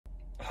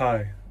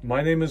Hi,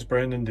 my name is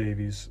Brandon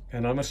Davies,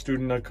 and I'm a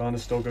student at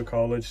Conestoga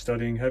College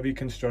studying heavy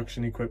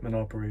construction equipment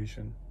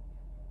operation.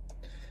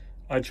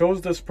 I chose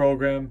this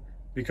program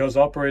because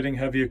operating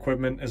heavy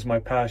equipment is my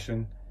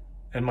passion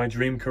and my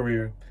dream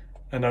career,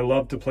 and I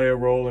love to play a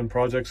role in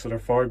projects that are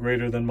far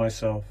greater than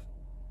myself.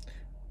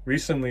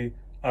 Recently,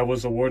 I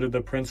was awarded the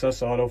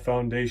Princess Auto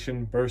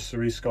Foundation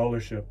Bursary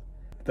Scholarship.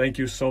 Thank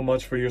you so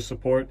much for your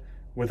support.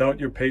 Without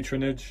your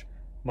patronage,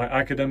 my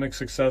academic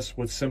success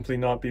would simply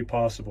not be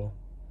possible.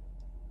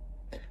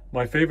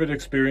 My favorite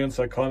experience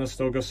at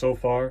Conestoga so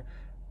far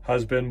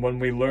has been when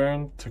we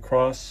learned to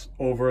cross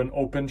over an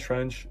open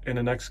trench in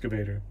an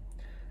excavator.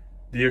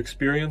 The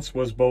experience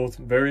was both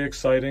very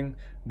exciting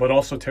but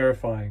also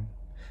terrifying.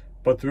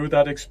 But through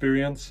that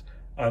experience,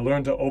 I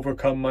learned to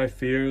overcome my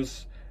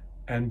fears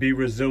and be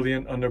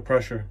resilient under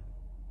pressure.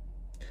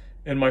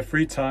 In my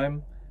free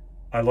time,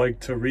 I like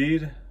to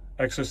read,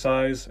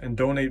 exercise, and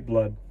donate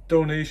blood.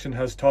 Donation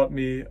has taught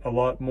me a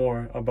lot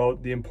more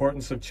about the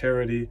importance of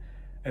charity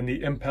and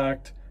the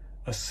impact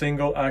a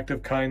single act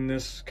of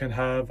kindness can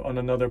have on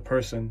another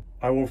person.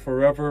 I will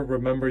forever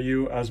remember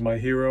you as my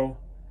hero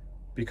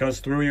because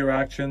through your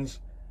actions,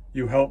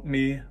 you helped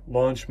me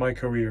launch my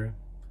career.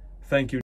 Thank you.